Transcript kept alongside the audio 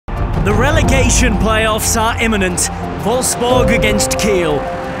The relegation playoffs are imminent. Wolfsburg against Kiel.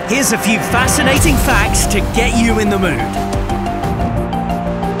 Here's a few fascinating facts to get you in the mood.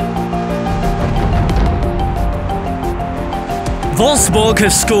 Wolfsburg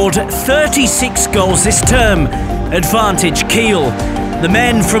have scored 36 goals this term. Advantage Kiel. The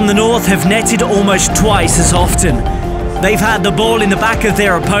men from the north have netted almost twice as often. They've had the ball in the back of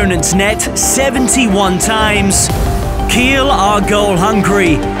their opponent's net 71 times. Kiel are goal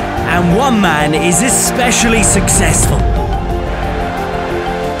hungry, and one man is especially successful.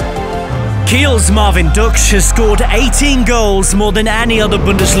 Kiel's Marvin Duksch has scored 18 goals, more than any other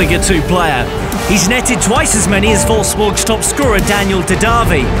Bundesliga 2 player. He's netted twice as many as Wolfsburg's top scorer Daniel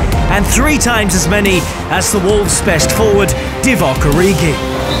Didavi, and 3 times as many as the Wolves' best forward Divock Origi.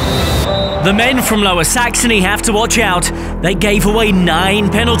 The men from Lower Saxony have to watch out. They gave away 9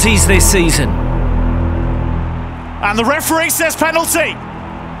 penalties this season. And the referee says penalty!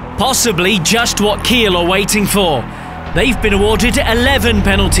 Possibly just what Kiel are waiting for. They've been awarded 11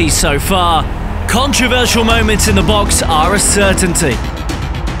 penalties so far. Controversial moments in the box are a certainty.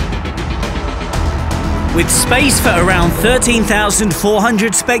 With space for around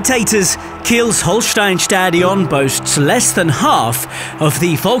 13,400 spectators, Kiel's Holstein Stadion boasts less than half of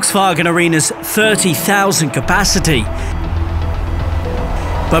the Volkswagen Arena's 30,000 capacity.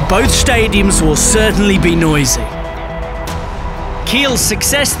 But both stadiums will certainly be noisy. Kiel's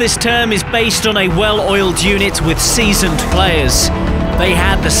success this term is based on a well-oiled unit with seasoned players. They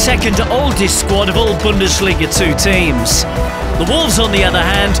had the second oldest squad of all Bundesliga 2 teams. The Wolves, on the other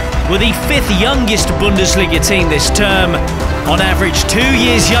hand, were the 5th youngest Bundesliga team this term, on average 2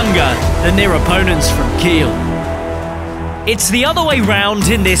 years younger than their opponents from Kiel. It's the other way round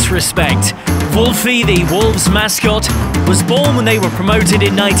in this respect. Wolfie, the Wolves mascot, was born when they were promoted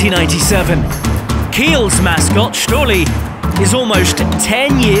in 1997. Kiel's mascot, Stolli, is almost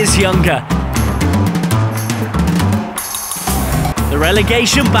 10 years younger. The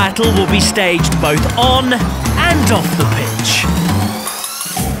relegation battle will be staged both on and off the pitch.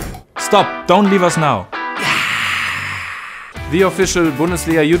 Stop! Don't leave us now. The official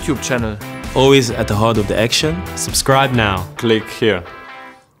Bundesliga YouTube channel. Always at the heart of the action. Subscribe now. Click here.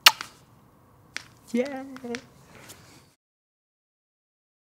 Yeah.